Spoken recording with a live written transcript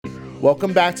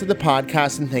Welcome back to the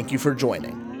podcast and thank you for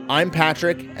joining. I'm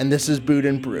Patrick and this is Brewed,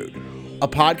 a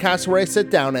podcast where I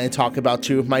sit down and I talk about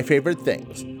two of my favorite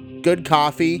things, good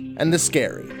coffee and the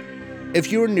scary.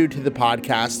 If you are new to the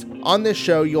podcast, on this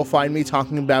show you'll find me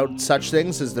talking about such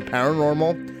things as the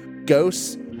paranormal,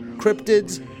 ghosts,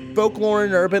 cryptids, folklore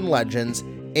and urban legends,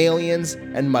 aliens,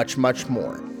 and much, much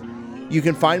more. You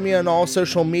can find me on all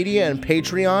social media and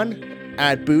Patreon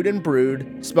at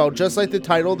Brewed, spelled just like the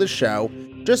title of the show,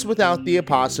 just without the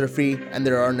apostrophe, and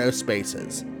there are no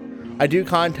spaces. I do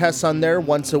contests on there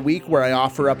once a week where I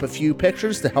offer up a few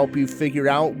pictures to help you figure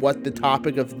out what the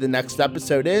topic of the next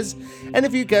episode is, and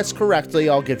if you guess correctly,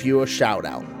 I'll give you a shout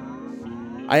out.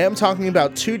 I am talking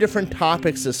about two different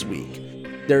topics this week.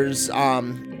 There's,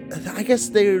 I guess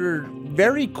they're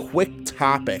very quick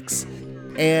topics,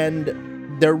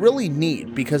 and they're really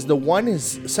neat because the one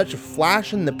is such a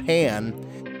flash in the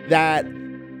pan that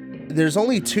there's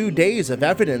only 2 days of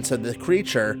evidence of the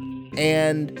creature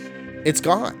and it's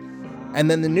gone. And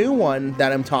then the new one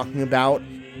that I'm talking about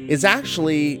is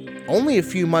actually only a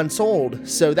few months old,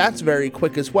 so that's very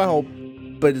quick as well,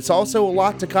 but it's also a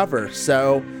lot to cover,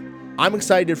 so I'm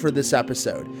excited for this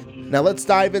episode. Now let's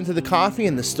dive into the coffee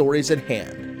and the stories at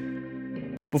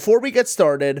hand. Before we get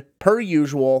started, per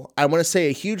usual, I want to say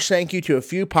a huge thank you to a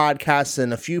few podcasts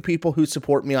and a few people who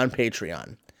support me on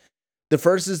Patreon. The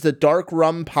first is the Dark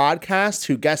Rum Podcast,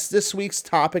 who guessed this week's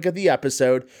topic of the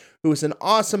episode, who is an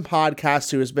awesome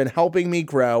podcast who has been helping me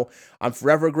grow. I'm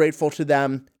forever grateful to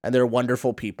them, and they're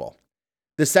wonderful people.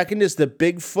 The second is the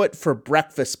Bigfoot for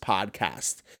Breakfast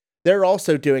Podcast. They're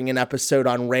also doing an episode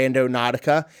on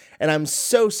Randonautica, and I'm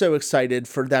so excited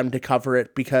for them to cover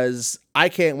it because I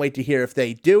can't wait to hear if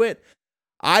they do it.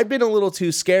 I've been a little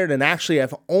too scared, and actually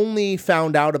I've only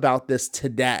found out about this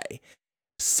today.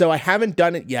 So I haven't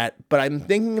done it yet, but I'm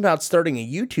thinking about starting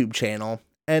a YouTube channel,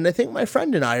 and I think my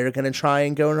friend and I are going to try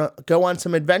and go on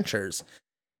some adventures.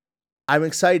 I'm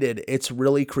excited. It's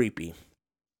really creepy.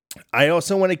 I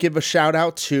also want to give a shout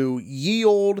out to Ye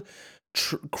Olde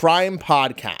Crime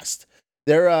Podcast.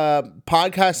 They're a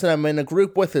podcast that I'm in a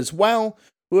group with as well,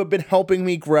 who have been helping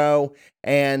me grow,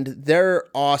 and they're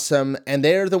awesome, and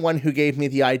they're the one who gave me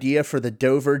the idea for the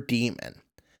Dover Demon.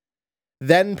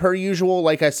 Then, per usual,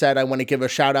 like I said, I want to give a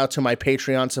shout out to my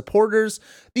Patreon supporters,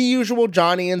 the usual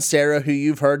Johnny and Sarah, who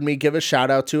you've heard me give a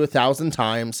shout out to 1,000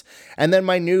 times, and then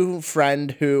my new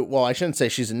friend who, well, I shouldn't say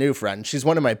she's a new friend, she's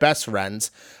one of my best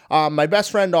friends. My best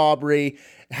friend Aubrey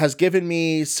has given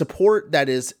me support that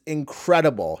is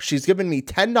incredible. She's given me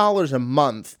 $10 a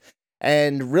month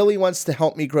and really wants to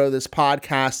help me grow this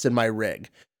podcast and my rig.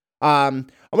 I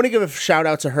want to give a shout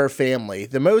out to her family.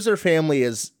 The Moser family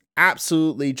is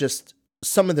absolutely just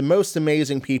some of the most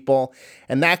amazing people,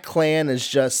 and that clan is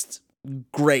just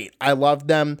great. I love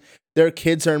them. Their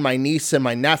kids are my niece and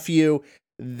my nephew.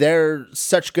 They're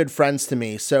such good friends to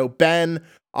me. So Ben,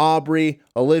 Aubrey,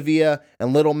 Olivia,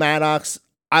 and little Maddox,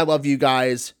 I love you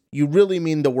guys. You really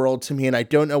mean the world to me, and I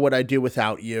don't know what I'd do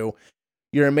without you.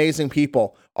 You're amazing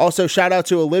people. Also, shout out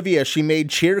to Olivia. She made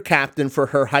cheer captain for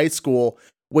her high school,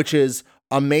 which is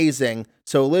amazing.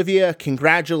 So Olivia,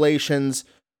 congratulations.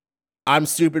 I'm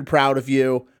stupid proud of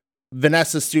you.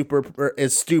 Vanessa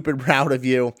is stupid proud of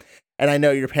you. And I know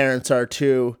your parents are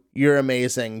too. You're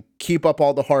amazing. Keep up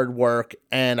all the hard work.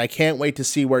 And I can't wait to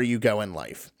see where you go in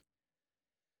life.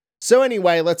 So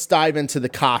anyway, let's dive into the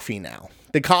coffee now.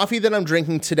 The coffee that I'm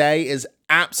drinking today is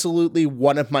absolutely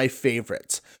one of my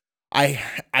favorites. I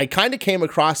kind of came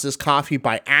across this coffee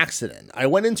by accident. I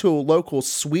went into a local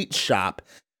sweet shop,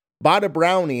 bought a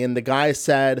brownie, and the guy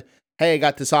said, "Hey, I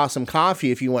got this awesome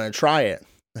coffee if you want to try it."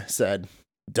 I said,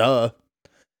 duh.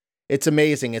 It's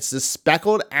amazing. It's the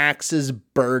Speckled Axe's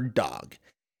Bird Dog.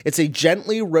 It's a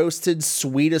gently roasted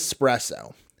sweet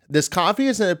espresso. This coffee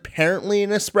is apparently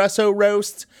an espresso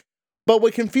roast, but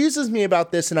what confuses me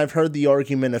about this, and I've heard the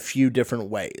argument a few different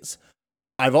ways.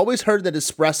 I've always heard that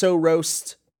espresso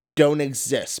roasts don't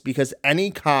exist because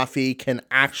any coffee can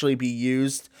actually be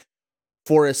used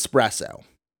for espresso.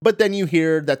 But then you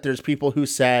hear that there's people who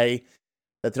say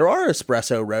that there are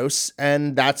espresso roasts,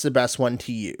 and that's the best one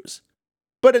to use.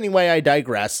 But anyway, I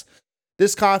digress.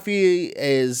 This coffee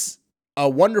is a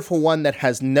wonderful one that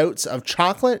has notes of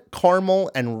chocolate,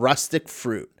 caramel, and rustic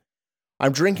fruit.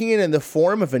 I'm drinking it in the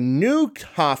form of a new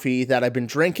coffee that I've been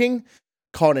drinking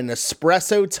called an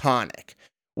espresso tonic,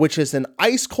 which is an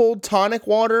ice-cold tonic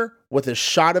water with a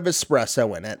shot of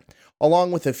espresso in it,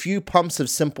 along with a few pumps of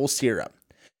simple syrup.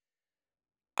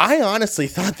 I honestly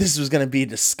thought this was going to be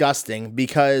disgusting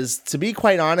because, to be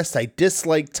quite honest, I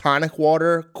dislike tonic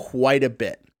water quite a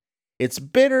bit. It's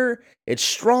bitter, it's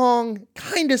strong,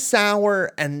 kind of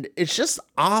sour, and it's just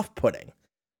off-putting.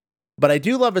 but I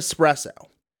do love espresso.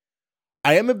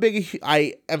 I am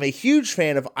a huge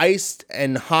fan of iced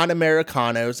and hot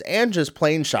Americanos and just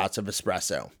plain shots of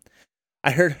espresso.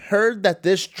 I heard that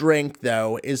this drink,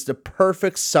 though, is the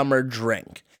perfect summer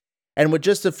drink. And with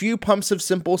just a few pumps of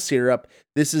simple syrup,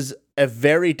 this is a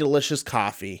very delicious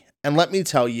coffee. And let me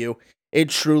tell you, it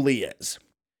truly is.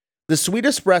 The sweet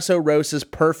espresso roast is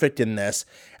perfect in this,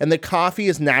 and the coffee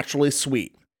is naturally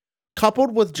sweet.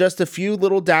 Coupled with just a few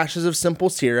little dashes of simple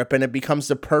syrup, and it becomes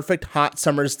the perfect hot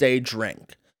summer's day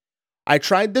drink. I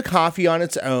tried the coffee on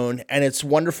its own, and it's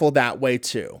wonderful that way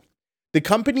too. The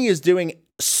company is doing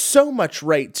so much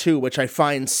right too, which I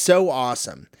find so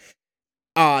awesome.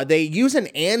 They use an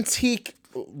antique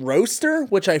roaster,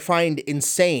 which I find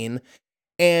insane,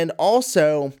 and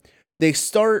also they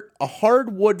start a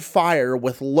hardwood fire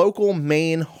with local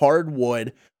Maine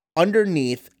hardwood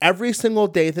underneath every single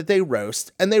day that they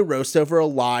roast, and they roast over a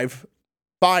live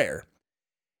fire.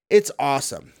 It's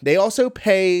awesome. They also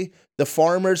pay the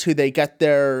farmers who they get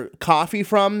their coffee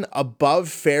from above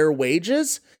fair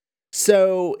wages.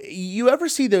 So you ever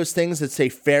see those things that say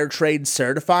fair trade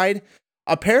certified?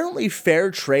 Apparently fair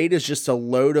trade is just a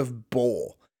load of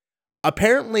bull.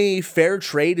 Apparently fair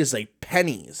trade is like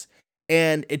pennies,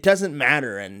 and it doesn't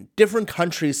matter, and different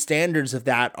countries' standards of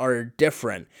that are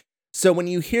different. So when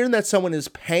you hear that someone is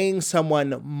paying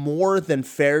someone more than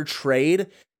fair trade,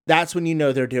 that's when you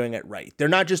know they're doing it right. They're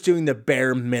not just doing the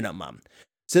bare minimum.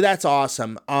 So that's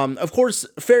awesome. Of course,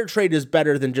 fair trade is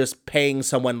better than just paying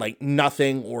someone like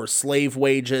nothing or slave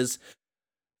wages.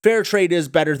 Fair trade is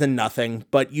better than nothing,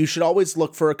 but you should always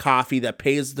look for a coffee that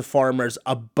pays the farmers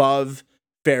above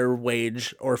fair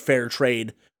wage or fair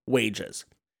trade wages.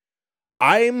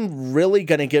 I'm really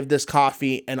going to give this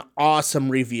coffee an awesome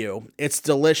review. It's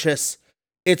delicious,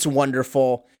 it's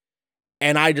wonderful,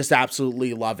 and I just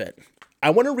absolutely love it.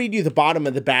 I want to read you the bottom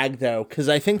of the bag, though, because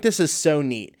I think this is so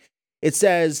neat. It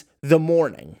says, "The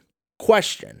morning.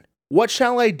 Question, what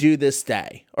shall I do this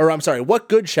day?" Or I'm sorry, what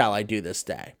good shall I do this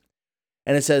day?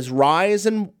 And it says, rise,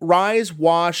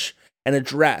 wash, and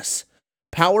address.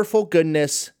 Powerful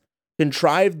goodness,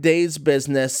 contrive day's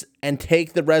business, and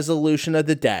take the resolution of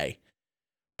the day.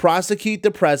 Prosecute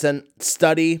the present,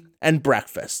 study, and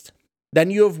breakfast. Then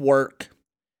you have work.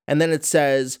 And then it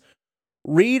says,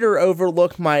 read or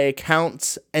overlook my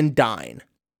accounts and dine.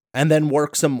 And then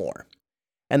work some more.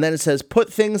 And then it says,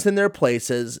 put things in their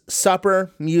places,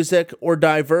 supper, music, or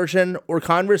diversion, or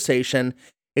conversation,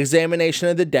 examination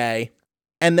of the day,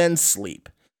 and then sleep.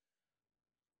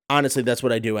 Honestly, that's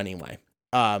what I do anyway.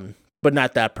 But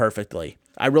not that perfectly.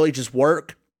 I really just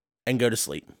work and go to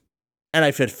sleep. And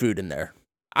I fit food in there.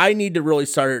 I need to really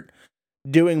start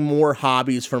doing more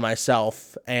hobbies for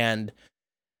myself, and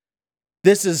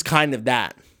this is kind of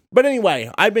that. But anyway,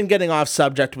 I've been getting off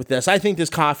subject with this. I think this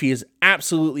coffee is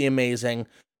absolutely amazing.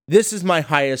 This is my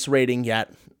highest rating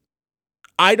yet.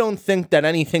 I don't think that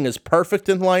anything is perfect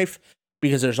in life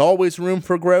because there's always room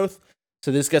for growth.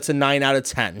 So this gets a 9 out of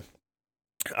 10.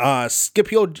 Spring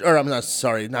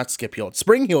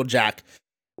Heel Jack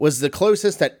was the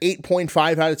closest at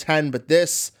 8.5 out of 10, but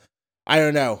this, I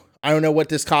don't know. I don't know what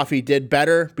this coffee did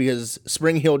better because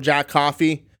Spring Heel Jack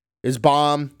coffee is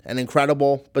bomb and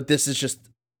incredible, but this is just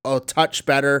a touch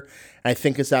better. I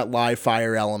think it's that live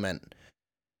fire element.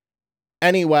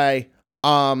 Anyway,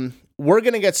 we're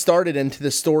going to get started into the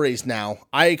stories now.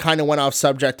 I kind of went off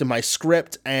subject of my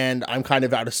script and I'm kind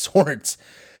of out of sorts.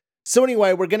 So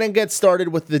anyway, we're going to get started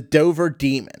with the Dover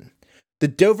Demon. The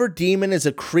Dover Demon is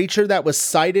a creature that was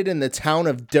sighted in the town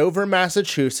of Dover,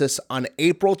 Massachusetts on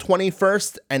April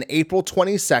 21st and April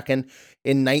 22nd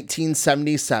in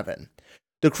 1977.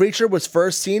 The creature was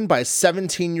first seen by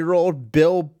 17-year-old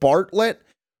Bill Bartlett,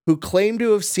 who claimed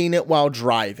to have seen it while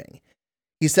driving.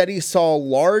 He said he saw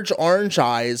large orange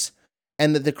eyes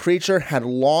and that the creature had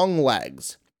long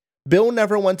legs. Bill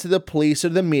never went to the police or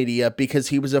the media because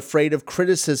he was afraid of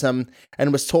criticism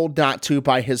and was told not to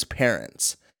by his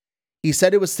parents. He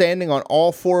said it was standing on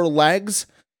all four legs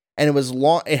and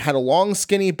it had a long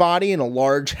skinny body and a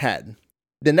large head.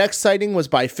 The next sighting was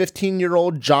by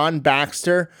 15-year-old John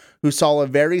Baxter, who saw a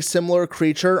very similar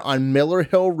creature on Miller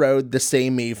Hill Road the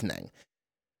same evening.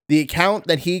 The account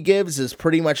that he gives is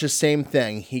pretty much the same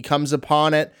thing. He comes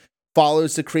upon it,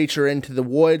 follows the creature into the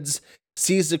woods,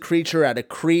 sees the creature at a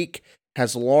creek,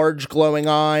 has large glowing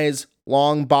eyes,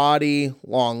 long body,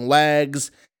 long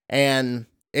legs, and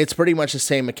it's pretty much the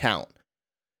same account.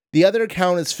 The other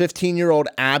account is 15-year-old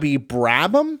Abby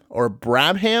Brabham,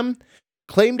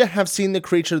 claimed to have seen the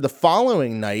creature the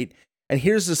following night, and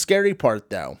here's the scary part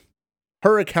though.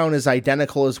 Her account is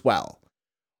identical as well.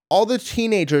 All the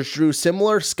teenagers drew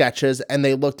similar sketches and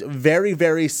they looked very,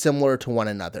 very similar to one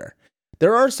another.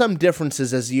 There are some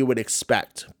differences as you would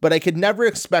expect, but I could never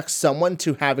expect someone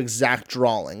to have exact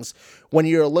drawings when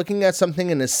you're looking at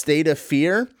something in a state of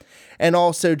fear and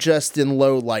also just in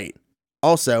low light.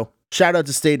 Also, shout out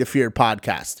to State of Fear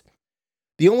podcast.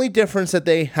 The only difference that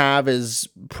they have is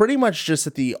pretty much just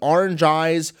that the orange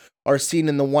eyes are seen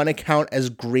in the one account as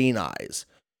green eyes.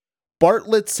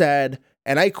 Bartlett said,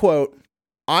 and I quote,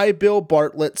 "I, Bill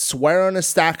Bartlett, swear on a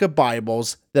stack of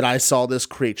Bibles that I saw this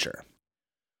creature."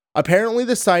 Apparently,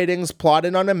 the sightings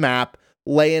plotted on a map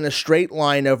lay in a straight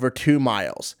line over 2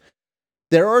 miles.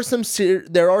 There are some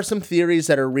theories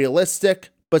that are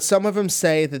realistic, but some of them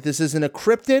say that this isn't a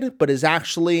cryptid, but is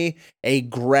actually a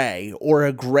gray or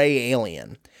a gray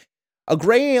alien. A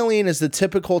gray alien is the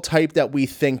typical type that we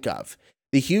think of: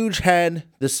 the huge head,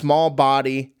 the small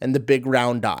body, and the big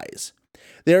round eyes.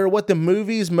 They are what the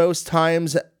movies most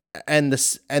times and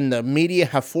the media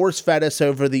have force-fed us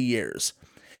over the years.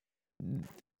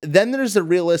 Then there's the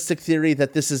realistic theory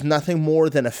that this is nothing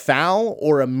more than a fowl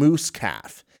or a moose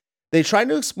calf. They try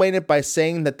to explain it by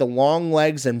saying that the long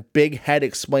legs and big head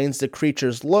explains the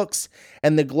creature's looks,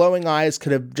 and the glowing eyes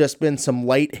could have just been some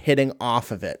light hitting off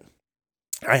of it.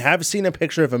 I have seen a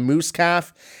picture of a moose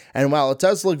calf, and while it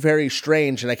does look very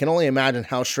strange, and I can only imagine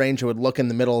how strange it would look in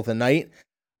the middle of the night,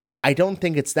 I don't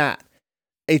think it's that.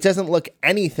 It doesn't look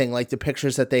anything like the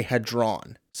pictures that they had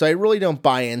drawn, so I really don't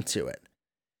buy into it.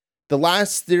 The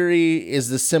last theory is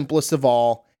the simplest of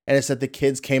all, and it's that the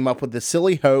kids came up with the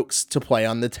silly hoax to play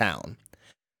on the town.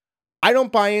 I don't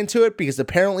buy into it because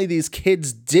apparently these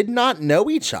kids did not know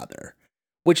each other,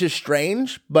 which is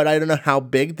strange, but I don't know how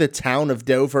big the town of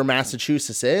Dover,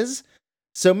 Massachusetts is.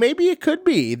 So maybe it could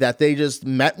be that they just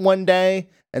met one day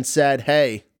and said,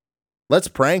 "Hey, let's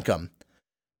prank them."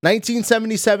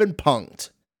 1977 Punk'd.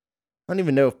 I don't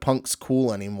even know if Punk's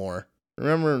cool anymore.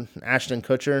 Remember Ashton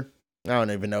Kutcher? I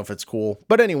don't even know if it's cool.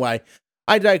 But anyway,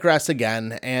 I digress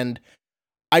again, and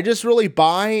I just really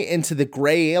buy into the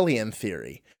gray alien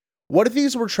theory. What if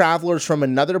these were travelers from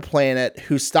another planet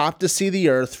who stopped to see the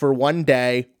Earth for 1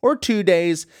 day or 2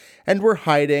 days and were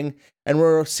hiding and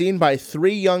were seen by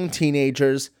 3 young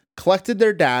teenagers, collected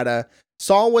their data,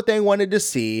 saw what they wanted to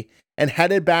see, and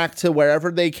headed back to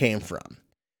wherever they came from?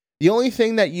 The only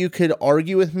thing that you could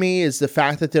argue with me is the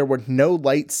fact that there were no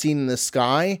lights seen in the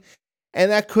sky, and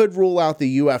that could rule out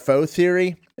the UFO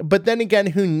theory. But then again,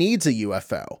 who needs a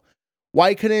UFO?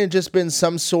 Why couldn't it just been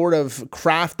some sort of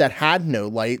craft that had no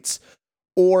lights?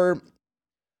 Or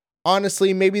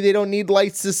honestly, maybe they don't need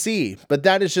lights to see, but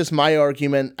that is just my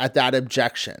argument at that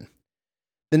objection.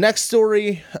 The next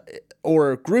story,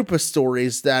 or group of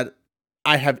stories that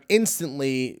I have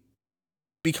instantly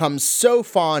become so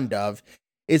fond of,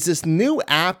 is this new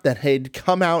app that had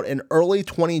come out in early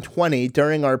 2020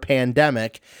 during our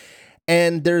pandemic.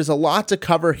 And there's a lot to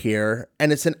cover here,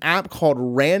 and it's an app called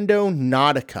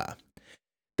Randonautica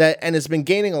and it's been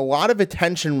gaining a lot of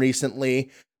attention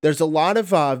recently. There's a lot of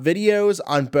videos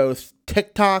on both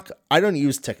TikTok. I don't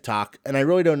use TikTok, and I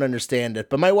really don't understand it,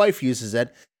 but my wife uses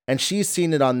it, and she's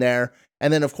seen it on there.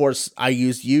 And then, of course, I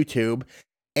use YouTube,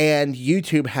 and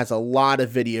YouTube has a lot of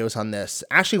videos on this.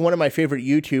 Actually, one of my favorite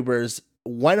YouTubers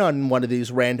went on one of these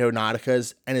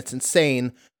Randonauticas, and it's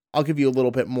insane. I'll give you a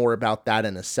little bit more about that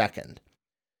in a second.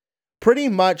 Pretty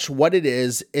much what it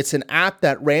is, it's an app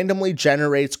that randomly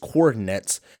generates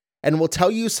coordinates and will tell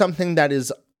you something that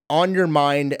is on your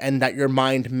mind and that your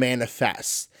mind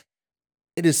manifests.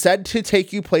 It is said to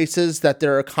take you places that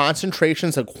there are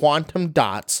concentrations of quantum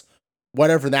dots,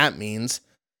 whatever that means.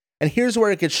 And here's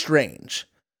where it gets strange.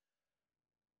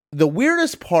 The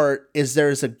weirdest part is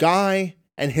there's a guy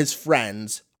and his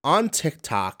friends on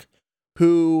TikTok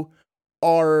who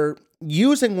are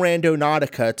using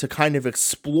Randonautica to kind of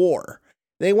explore.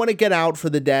 They want to get out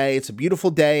for the day. It's a beautiful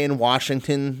day in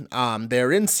Washington.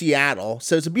 They're in Seattle,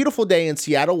 so it's a beautiful day in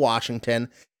Seattle, Washington,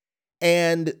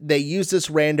 and they use this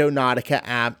Randonautica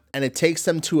app, and it takes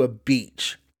them to a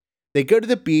beach. They go to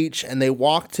the beach, and they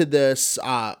walk to this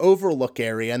overlook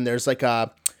area, and there's like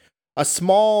a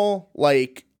small,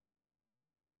 like,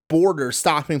 border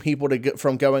stopping people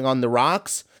from going on the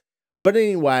rocks. But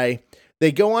anyway,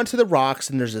 they go onto the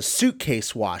rocks and there's a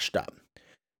suitcase washed up.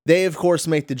 They, of course,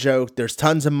 make the joke, there's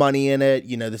tons of money in it.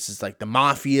 You know, this is like the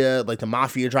mafia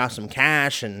drops some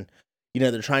cash and, you know,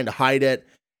 they're trying to hide it.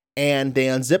 And they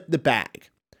unzip the bag.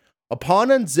 Upon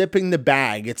unzipping the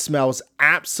bag, it smells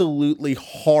absolutely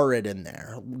horrid in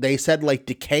there. They said like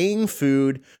decaying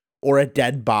food or a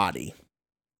dead body.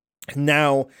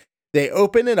 Now, they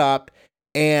open it up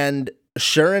and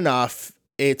sure enough,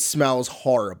 it smells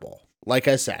horrible. Like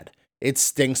I said, it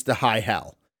stinks to high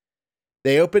hell.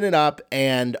 They open it up,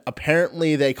 and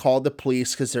apparently they called the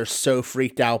police because they're so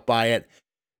freaked out by it.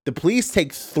 The police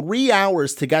take 3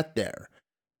 hours to get there.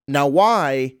 Now,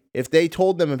 why, if they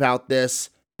told them about this,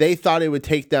 they thought it would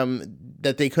take them,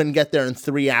 that they couldn't get there in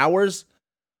 3 hours?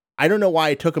 I don't know why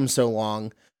it took them so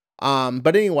long.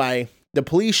 But anyway, the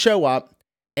police show up,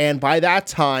 and by that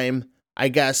time, I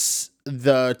guess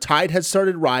the tide had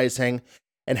started rising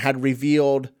and had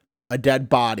revealed a dead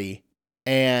body.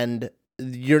 And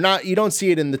you don't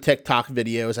see it in the TikTok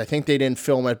videos. I think they didn't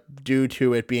film it due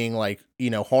to it being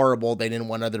horrible. They didn't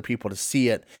want other people to see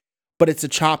it, but it's a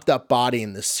chopped up body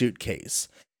in this suitcase.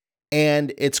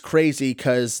 And it's crazy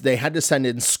because they had to send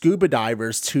in scuba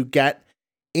divers to get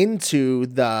into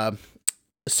the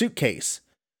suitcase.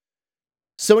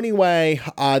 So anyway,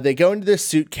 they go into this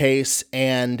suitcase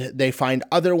and they find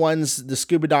other ones, the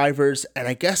scuba divers, and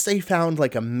I guess they found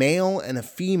like a male and a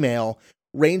female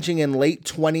ranging in late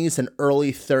 20s and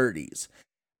early 30s.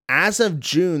 As of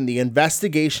June, the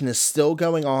investigation is still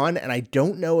going on, and I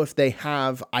don't know if they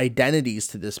have identities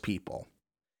to this people.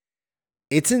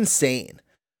 It's insane.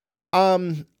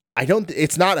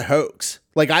 It's not a hoax.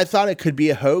 Like, I thought it could be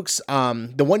a hoax.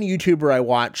 The one YouTuber I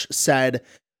watch said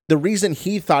the reason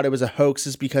he thought it was a hoax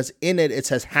is because in it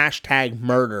says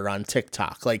 #murder on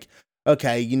TikTok. Like,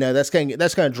 okay, that's going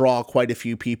to draw quite a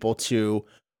few people to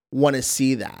want to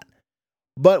see that.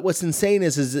 But what's insane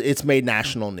is it's made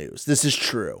national news. This is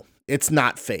true. It's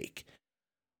not fake.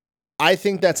 I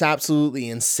think that's absolutely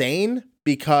insane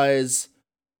because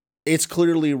it's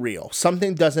clearly real.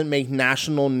 Something doesn't make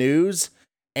national news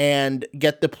and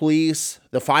get the police,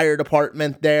 the fire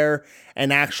department there,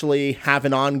 and actually have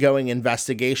an ongoing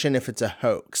investigation if it's a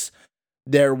hoax.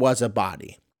 There was a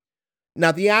body.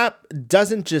 Now, the app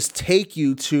doesn't just take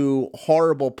you to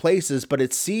horrible places, but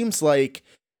it seems like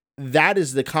that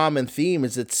is the common theme,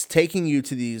 is it's taking you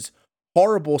to these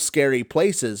horrible, scary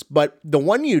places. But the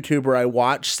one YouTuber I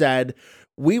watched said,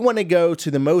 we want to go to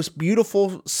the most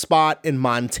beautiful spot in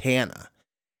Montana.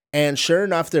 And sure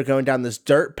enough, they're going down this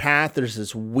dirt path. There's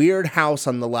this weird house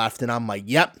on the left. And I'm like,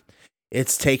 yep,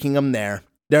 it's taking them there.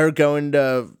 They're going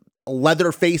to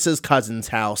Leatherface's cousin's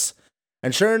house.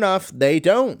 And sure enough, they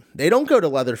don't go to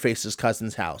Leatherface's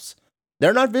cousin's house.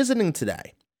 They're not visiting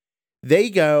today. They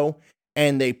go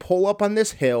and they pull up on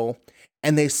this hill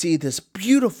and they see this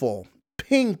beautiful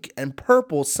pink and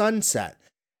purple sunset.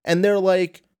 And they're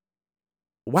like,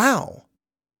 wow,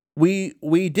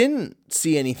 we didn't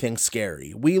see anything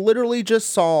scary. We literally just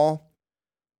saw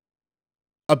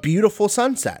a beautiful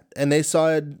sunset. And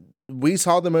we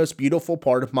saw the most beautiful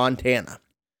part of Montana.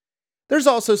 There's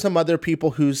also some other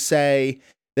people who say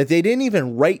that they didn't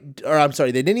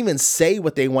even say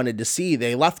what they wanted to see.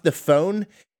 They left the phone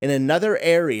in another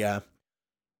area,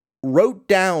 wrote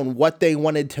down what they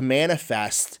wanted to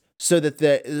manifest so that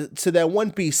they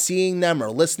wouldn't be seeing them or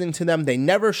listening to them. They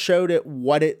never showed it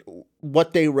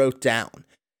what they wrote down.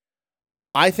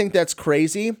 I think that's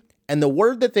crazy. And the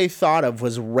word that they thought of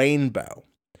was rainbow.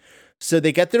 So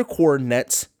they get their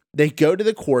coordinates, they go to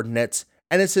the coordinates,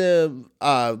 and it's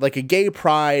like a gay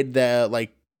pride, the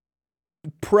like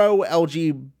pro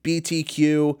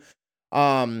LGBTQ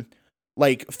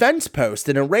like fence post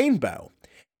in a rainbow.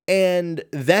 And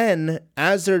then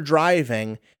as they're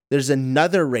driving, there's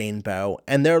another rainbow,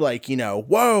 and they're like,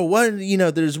 whoa, what,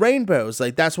 there's rainbows.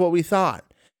 Like, that's what we thought.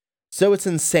 So it's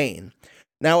insane.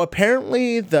 Now,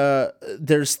 apparently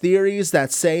there's theories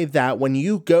that say that when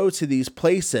you go to these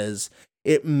places,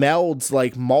 it melds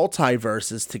like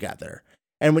multiverses together.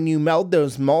 And when you meld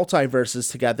those multiverses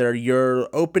together, you're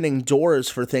opening doors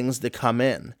for things to come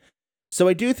in. So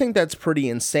I do think that's pretty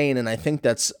insane, and I think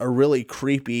that's a really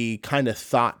creepy kind of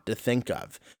thought to think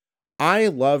of. I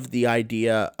love the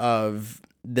idea of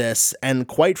this, and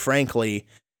quite frankly,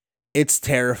 it's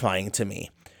terrifying to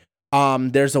me.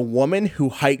 There's a woman who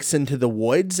hikes into the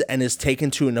woods and is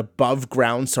taken to an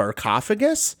above-ground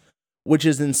sarcophagus, which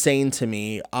is insane to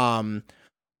me.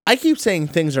 I keep saying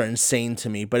things are insane to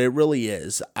me, but it really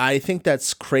is. I think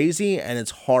that's crazy, and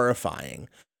it's horrifying.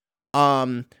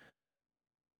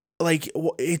 Like,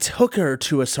 it took her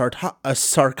to a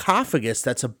sarcophagus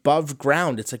that's above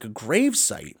ground. It's like a grave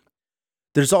site.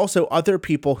 There's also other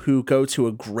people who go to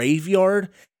a graveyard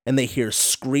and they hear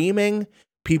screaming.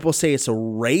 People say it's a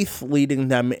wraith leading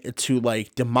them to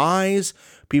like demise.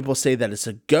 People say that it's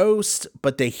a ghost,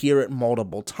 but they hear it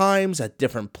multiple times at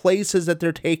different places that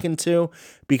they're taken to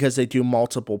because they do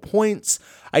multiple points.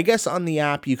 I guess on the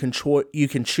app you can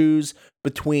choose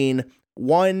between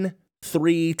 1,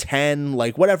 3, 10,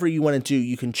 like whatever you want to do.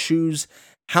 You can choose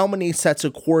how many sets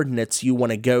of coordinates you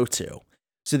want to go to.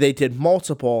 So they did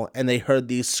multiple, and they heard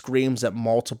these screams at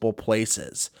multiple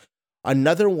places.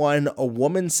 Another one, a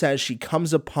woman says she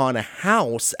comes upon a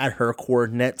house at her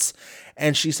coordinates,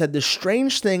 and she said the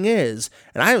strange thing is,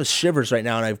 and I have shivers right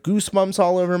now and I have goosebumps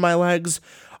all over my legs.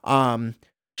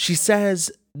 She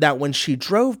says that when she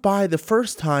drove by the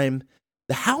first time,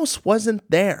 the house wasn't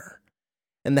there.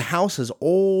 And the house is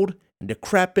old and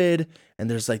decrepit, and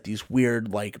there's like these weird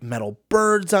like metal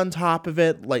birds on top of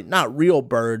it, like not real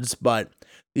birds, but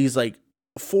these like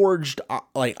forged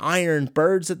like iron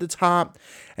birds at the top.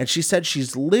 And she said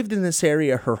she's lived in this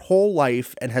area her whole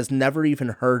life and has never even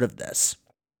heard of this.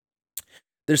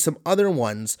 There's some other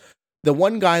ones. The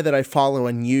one guy that I follow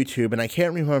on YouTube, and I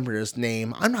can't remember his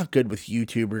name. I'm not good with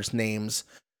YouTubers' names.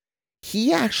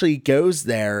 He actually goes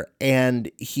there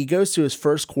and he goes to his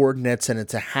first coordinates and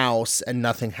it's a house and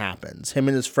nothing happens. Him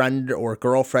and his friend or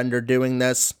girlfriend are doing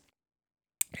this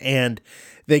and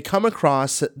they come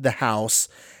across the house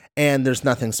and there's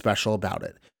nothing special about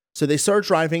it. So they start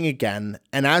driving again,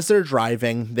 and as they're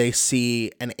driving, they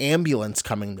see an ambulance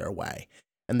coming their way.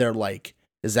 And they're like,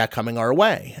 is that coming our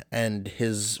way? And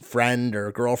his friend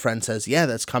or girlfriend says, yeah,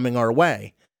 that's coming our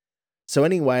way. So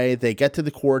anyway, they get to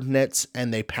the coordinates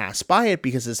and they pass by it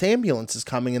because this ambulance is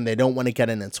coming and they don't want to get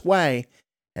in its way.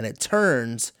 And it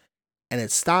turns and it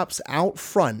stops out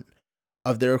front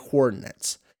of their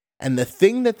coordinates. And the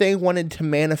thing that they wanted to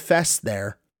manifest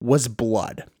there was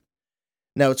blood.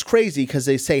 Now it's crazy because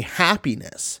they say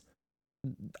happiness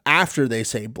after they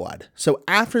say blood. So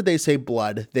after they say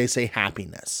blood, they say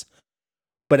happiness.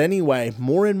 But anyway,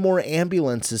 more and more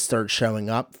ambulances start showing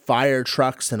up, fire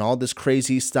trucks and all this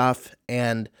crazy stuff.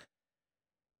 And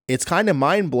it's kind of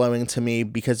mind-blowing to me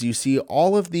because you see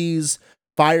all of these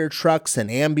fire trucks and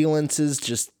ambulances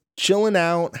just chilling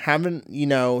out, having,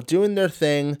 doing their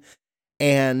thing.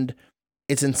 And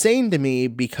it's insane to me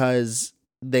because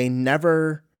they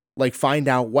never find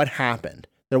out what happened.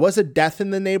 There was a death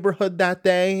in the neighborhood that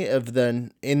day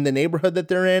in the neighborhood that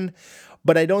they're in.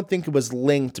 But I don't think it was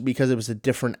linked because it was a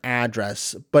different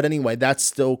address. But anyway, that's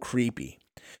still creepy.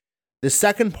 The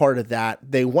second part of that,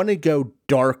 they want to go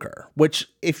darker, which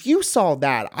if you saw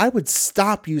that, I would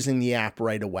stop using the app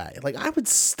right away. I would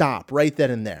stop right then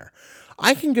and there.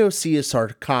 I can go see a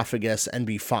sarcophagus and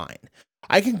be fine.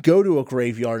 I can go to a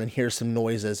graveyard and hear some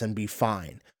noises and be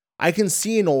fine. I can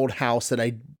see an old house that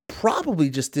I probably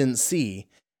just didn't see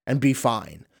and be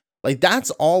fine.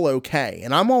 That's all okay.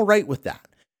 And I'm all right with that.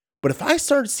 But if I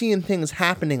start seeing things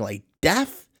happening like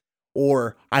death,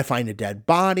 or I find a dead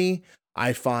body,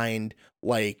 I find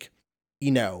I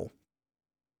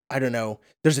don't know.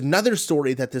 There's another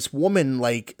story that this woman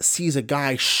sees a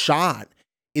guy shot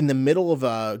in the middle of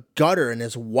a gutter and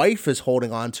his wife is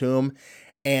holding on to him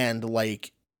and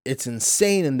it's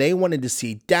insane and they wanted to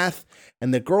see death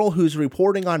and the girl who's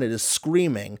reporting on it is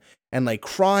screaming and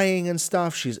crying and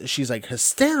stuff. She's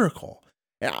hysterical.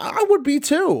 And I would be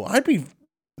too. I'd be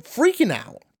freaking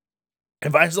out.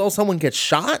 If I saw someone get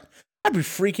shot, I'd be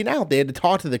freaking out. They had to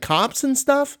talk to the cops and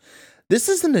stuff. This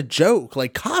isn't a joke.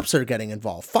 Cops are getting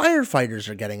involved. Firefighters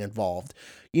are getting involved.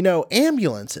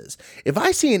 Ambulances. If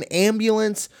I see an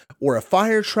ambulance or a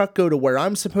fire truck go to where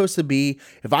I'm supposed to be,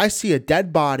 if I see a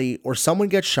dead body or someone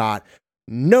get shot,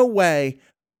 no way.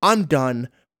 I'm done.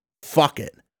 Fuck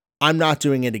it. I'm not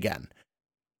doing it again.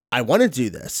 I want to do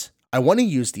this. I want to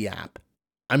use the app.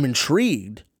 I'm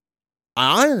intrigued.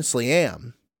 I honestly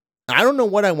am. I don't know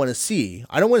what I want to see.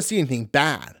 I don't want to see anything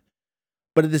bad.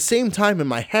 But at the same time, in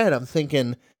my head, I'm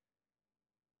thinking,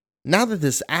 now that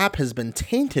this app has been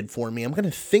tainted for me, I'm going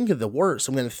to think of the worst.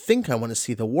 I'm going to think I want to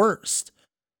see the worst.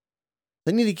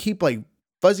 I need to keep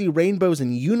fuzzy rainbows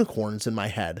and unicorns in my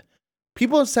head.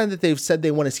 People have said that they've said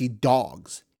they want to see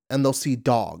dogs, and they'll see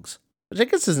dogs, which I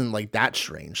guess isn't that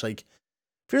strange. If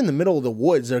you're in the middle of the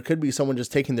woods, there could be someone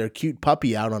just taking their cute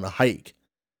puppy out on a hike.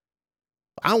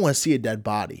 I don't want to see a dead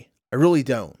body. I really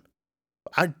don't.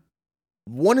 I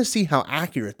want to see how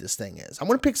accurate this thing is. I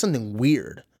want to pick something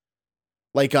weird.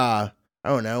 I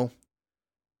don't know,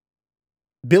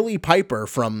 Billie Piper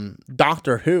from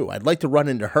Doctor Who. I'd like to run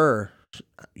into her.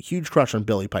 Huge crush on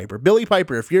Billie Piper. Billie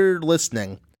Piper, if you're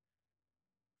listening,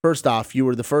 first off, you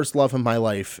were the first love of my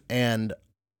life, and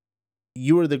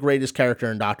you were the greatest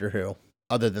character in Doctor Who,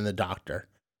 other than the Doctor.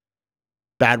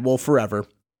 Bad Wolf forever.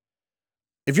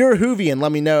 If you're a Whovian,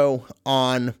 let me know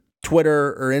on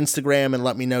Twitter or Instagram and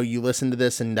let me know you listen to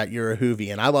this and that you're a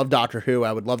Whovian. I love Doctor Who.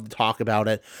 I would love to talk about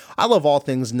it. I love all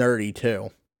things nerdy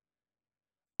too.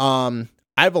 I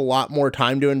have a lot more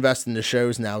time to invest into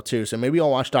shows now too, so maybe I'll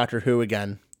watch Doctor Who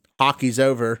again. Hockey's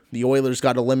over. The Oilers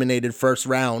got eliminated first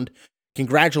round.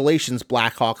 Congratulations,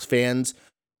 Blackhawks fans.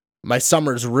 My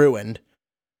summer's ruined.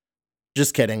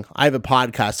 Just kidding. I have a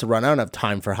podcast to run. I don't have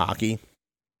time for hockey.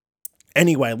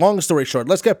 Anyway, long story short,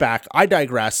 let's get back. I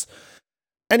digress.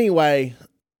 Anyway,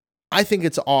 I think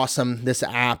it's awesome. This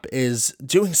app is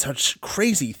doing such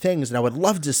crazy things, and I would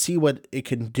love to see what it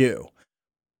can do.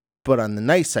 But on the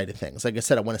nice side of things, like I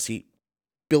said, I want to see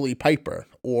Billy Piper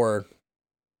or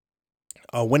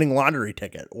a winning lottery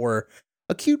ticket or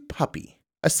a cute puppy,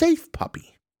 a safe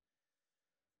puppy.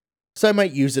 So I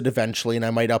might use it eventually, and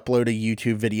I might upload a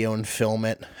YouTube video and film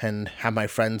it and have my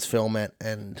friends film it,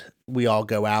 and we all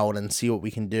go out and see what we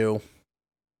can do.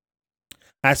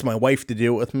 I asked my wife to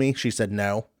do it with me. She said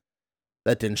no.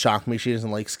 That didn't shock me. She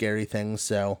doesn't like scary things,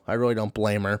 so I really don't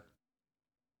blame her.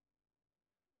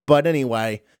 But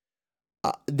anyway,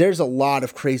 there's a lot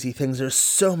of crazy things. There's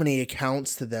so many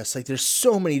accounts to this. Like, there's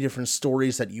so many different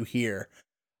stories that you hear.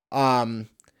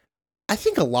 I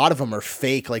think a lot of them are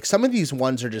fake. Like, some of these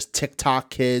ones are just TikTok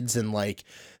kids and like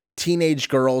teenage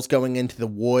girls going into the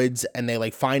woods and they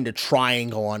like find a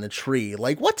triangle on a tree.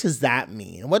 Like, what does that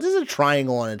mean? What does a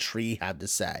triangle on a tree have to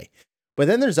say? But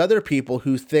then there's other people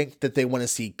who think that they want to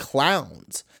see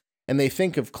clowns, and they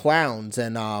think of clowns,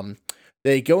 and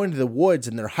they go into the woods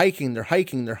and they're hiking,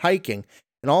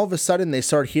 and all of a sudden they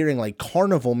start hearing like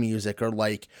carnival music, or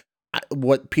like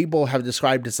what people have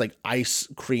described as like ice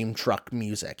cream truck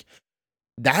music.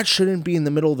 That shouldn't be in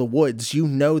the middle of the woods. You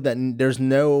know that there's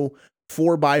no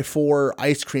 4x4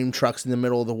 ice cream trucks in the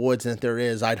middle of the woods, and if there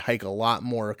is, I'd hike a lot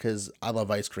more because I love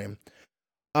ice cream.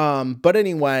 But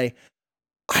anyway,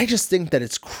 I just think that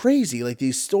it's crazy. Like,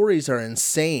 these stories are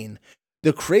insane.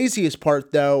 The craziest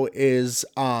part, though, is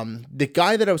the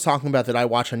guy that I was talking about that I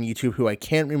watch on YouTube, who I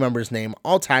can't remember his name.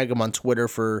 I'll tag him on Twitter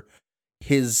for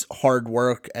his hard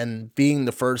work and being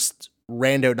the first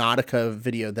Randonautica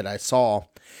video that I saw.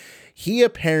 He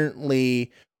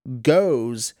apparently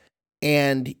goes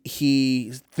and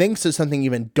he thinks of something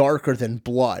even darker than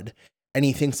blood, and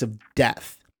he thinks of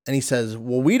death. And he says,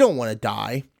 well, we don't want to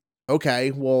die.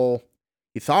 Okay, well,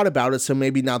 he thought about it, so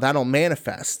maybe now that'll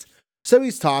manifest. So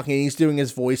he's talking, he's doing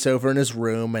his voiceover in his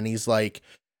room, and he's like,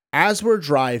 as we're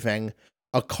driving,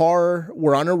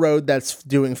 we're on a road that's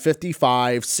doing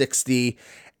 55, 60,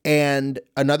 and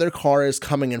another car is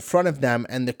coming in front of them,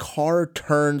 and the car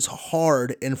turns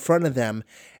hard in front of them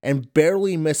and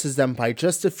barely misses them by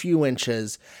just a few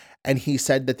inches. And he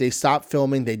said that they stopped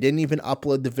filming. They didn't even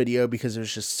upload the video because it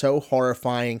was just so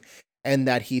horrifying, and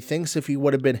that he thinks if he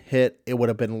would have been hit, it would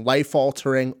have been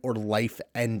life-altering or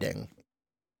life-ending.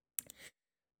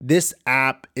 This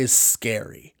app is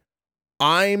scary.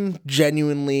 I'm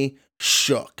genuinely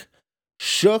shook.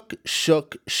 Shook.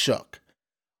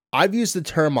 I've used the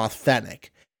term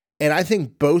authentic, and I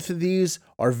think both of these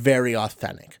are very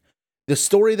authentic. The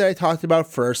story that I talked about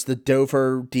first, the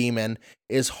Dover demon,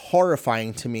 is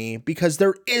horrifying to me because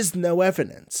there is no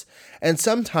evidence. And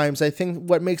sometimes I think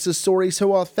what makes a story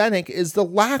so authentic is the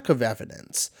lack of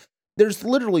evidence. There's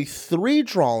literally 3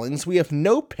 drawings. We have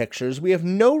no pictures. We have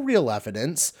no real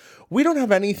evidence. We don't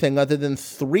have anything other than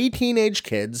 3 teenage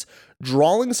kids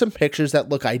drawing some pictures that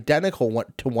look identical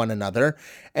to one another.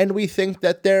 And we think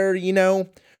that they're,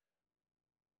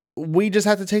 we just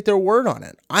have to take their word on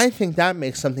it. I think that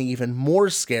makes something even more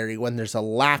scary when there's a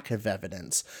lack of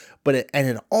evidence. And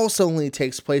it also only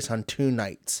takes place on 2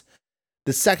 nights.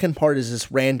 The second part is this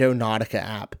Randonautica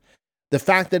app. The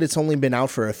fact that it's only been out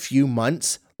for a few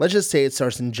months, let's just say it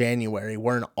starts in January,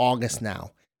 we're in August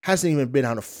now, hasn't even been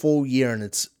out a full year, and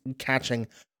it's catching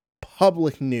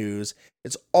public news.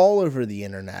 It's all over the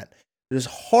internet. There's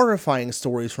horrifying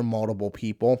stories from multiple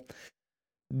people.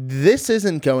 This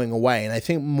isn't going away, and I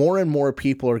think more and more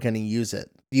people are going to use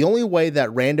it. The only way that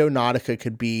Randonautica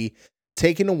could be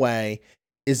taken away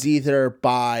is either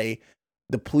by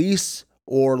the police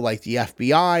or like the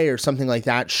FBI or something like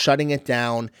that shutting it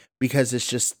down because it's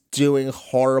just doing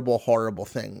horrible, horrible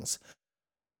things.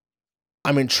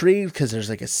 I'm intrigued because there's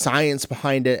like a science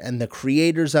behind it, and the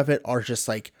creators of it are just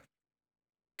like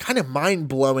kind of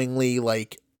mind-blowingly,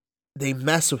 like, they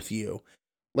mess with you.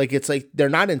 Like, it's like they're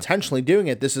not intentionally doing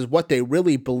it. This is what they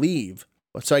really believe.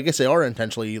 So I guess they are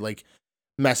intentionally like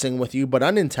messing with you, but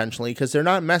unintentionally, because they're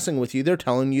not messing with you. They're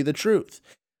telling you the truth.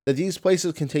 That these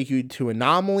places can take you to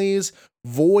anomalies,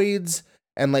 voids,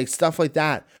 and like stuff like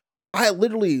that. I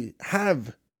literally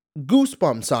have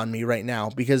goosebumps on me right now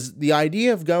because the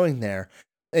idea of going there,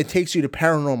 it takes you to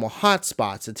paranormal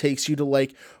hotspots. It takes you to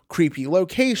like creepy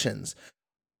locations.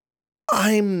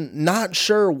 I'm not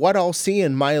sure what I'll see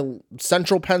in my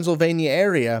central Pennsylvania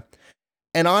area.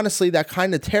 And honestly, that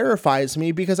kind of terrifies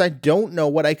me because I don't know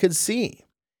what I could see.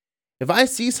 If I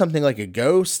see something like a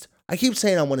ghost, I keep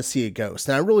saying I want to see a ghost,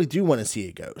 and I really do want to see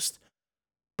a ghost.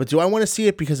 But do I want to see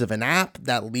it because of an app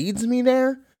that leads me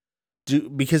there?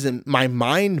 Because my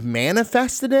mind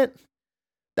manifested it?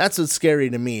 That's what's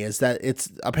scary to me, is that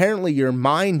it's apparently your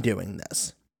mind doing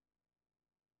this.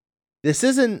 This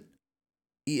isn't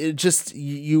just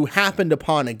you happened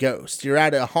upon a ghost. You're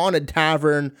at a haunted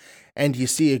tavern and you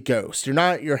see a ghost.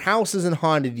 Your house isn't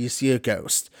haunted, you see a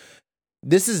ghost.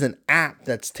 This is an app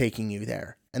that's taking you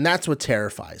there, and that's what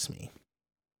terrifies me.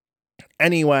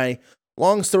 Anyway,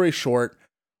 long story short,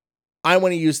 I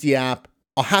want to use the app.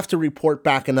 I'll have to report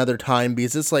back another time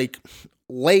because it's like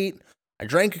late. I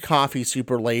drank a coffee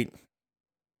super late.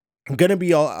 I'm going to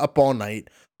be up all night.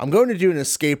 I'm going to do an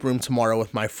escape room tomorrow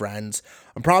with my friends.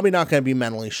 I'm probably not going to be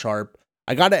mentally sharp.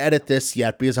 I got to edit this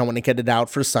yet because I want to get it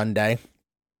out for Sunday.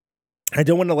 I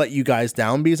don't want to let you guys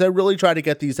down because I really try to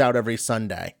get these out every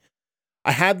Sunday.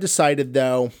 I have decided,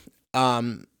 though,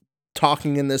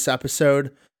 talking in this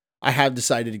episode, I have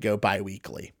decided to go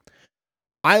bi-weekly.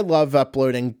 I love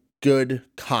uploading good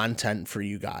content for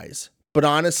you guys. But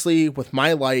honestly, with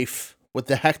my life, with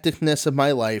the hecticness of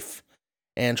my life,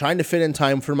 and trying to fit in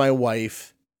time for my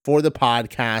wife, for the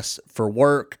podcast, for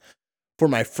work, for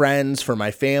my friends, for my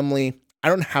family, I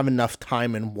don't have enough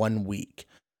time in 1 week.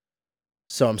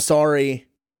 So I'm sorry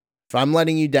if I'm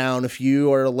letting you down. If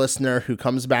you are a listener who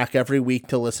comes back every week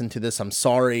to listen to this, I'm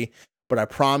sorry. But I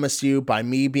promise you, by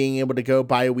me being able to go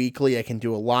bi-weekly, I can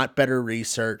do a lot better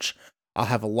research. I'll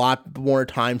have a lot more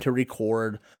time to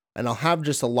record, and I'll have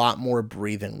just a lot more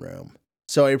breathing room.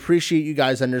 So I appreciate you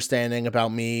guys understanding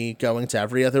about me going to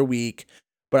every other week,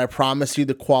 but I promise you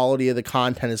the quality of the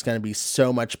content is going to be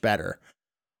so much better.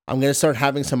 I'm going to start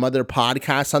having some other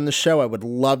podcasts on the show. I would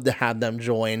love to have them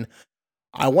join.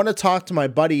 I want to talk to my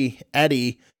buddy,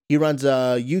 Eddie. He runs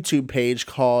a YouTube page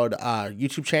called,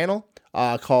 YouTube channel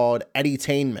called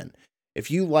Eddytainment. If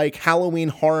you like Halloween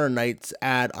Horror Nights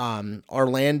at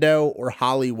Orlando or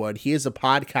Hollywood, he has a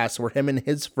podcast where him and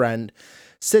his friend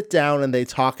sit down and they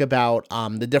talk about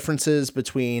the differences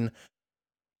between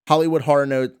Hollywood Horror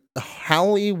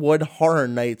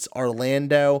Nights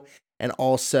Orlando and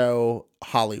also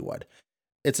Hollywood.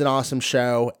 It's an awesome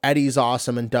show. Eddie's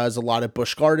awesome and does a lot of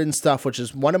Busch Garden stuff, which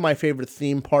is one of my favorite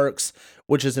theme parks,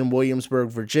 which is in Williamsburg,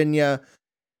 Virginia.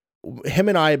 Him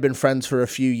and I have been friends for a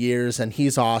few years, and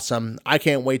he's awesome. I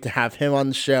can't wait to have him on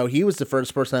the show. He was the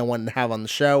first person I wanted to have on the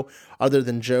show, other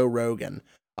than Joe Rogan.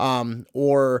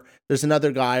 Or there's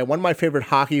another guy, one of my favorite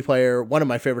hockey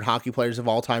players of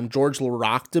all time, George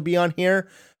Laraque, to be on here.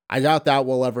 I doubt that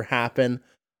will ever happen.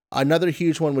 Another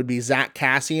huge one would be Zach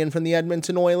Cassian from the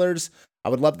Edmonton Oilers. I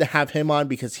would love to have him on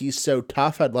because he's so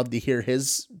tough. I'd love to hear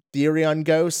his theory on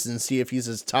ghosts and see if he's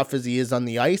as tough as he is on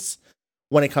the ice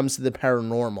when it comes to the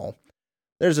paranormal.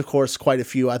 There's, of course, quite a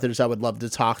few others I would love to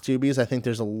talk to because I think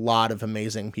there's a lot of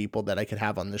amazing people that I could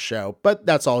have on the show, but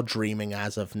that's all dreaming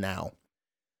as of now.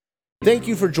 Thank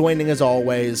you for joining as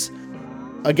always.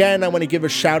 Again, I want to give a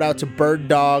shout out to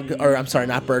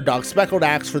Speckled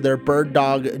Axe for their Bird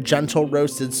Dog Gentle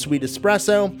Roasted Sweet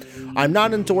Espresso. I'm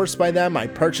not endorsed by them. I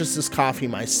purchased this coffee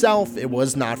myself. It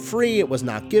was not free. It was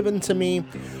not given to me.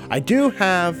 I do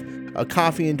have a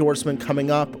coffee endorsement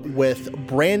coming up with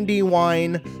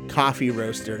Brandywine Coffee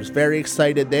Roasters. Very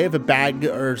excited. They have a bag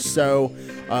or so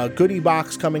goodie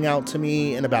box coming out to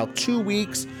me in about 2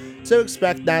 weeks. So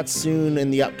expect that soon in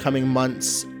the upcoming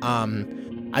months.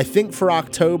 I think for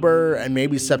October and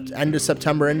maybe end of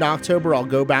September into October, I'll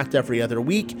go back to every other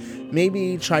week.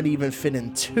 Maybe try to even fit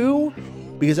in 2,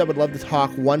 because I would love to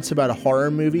talk once about a horror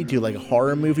movie, do like a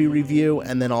horror movie review,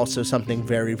 and then also something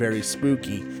very, very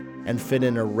spooky, and fit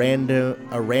in a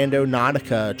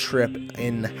Randonautica trip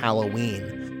in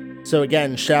Halloween. So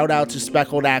again, shout out to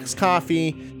Speckled Axe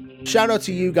Coffee. Shout out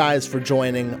to you guys for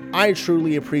joining. I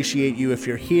truly appreciate you if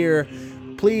you're here.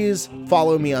 Please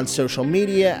follow me on social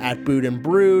media at Brewed and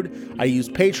Brewed. I use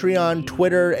Patreon,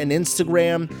 Twitter, and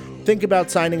Instagram. Think about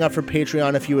signing up for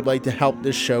Patreon if you would like to help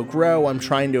this show grow. I'm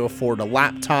trying to afford a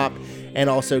laptop and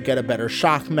also get a better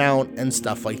shock mount and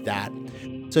stuff like that.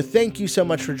 So thank you so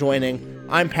much for joining.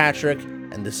 I'm Patrick,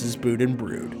 and this is Brewed and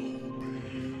Brewed.